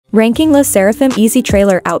Ranking SSERAFIM Easy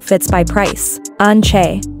Trailer Outfits by Price.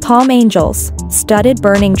 Unche. Palm Angels. Studded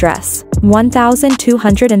Burning Dress.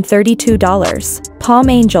 $1,232. Palm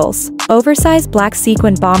Angels. Oversized Black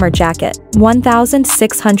Sequin Bomber Jacket.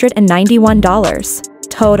 $1,691.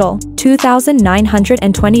 Total.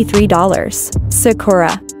 $2,923.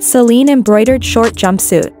 Sakura. Celine Embroidered Short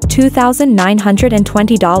Jumpsuit.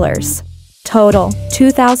 $2,920. Total.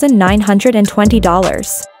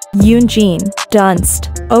 $2,920. Yoonjin. Dunst.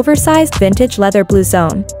 Oversized Vintage Leather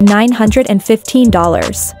Blouson.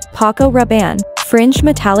 $915. Paco Rabanne. Fringe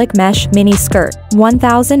Metallic Mesh Mini Skirt.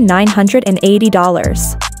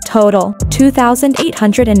 $1,980. Total.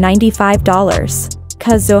 $2,895.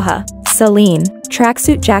 Kazuha. Celine.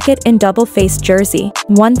 Tracksuit Jacket in Double-Faced Jersey.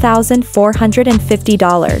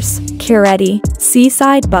 $1,450. Curetti.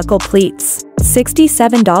 Seaside Buckle Pleats.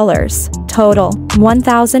 $67. Total.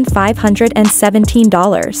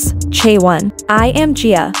 $1,517. Chaewon. I Am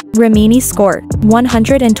Gia. Rimini Skirt.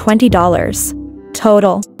 $120.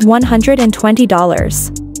 Total.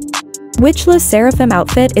 $120. Which SSERAFIM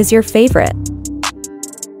outfit is your favorite?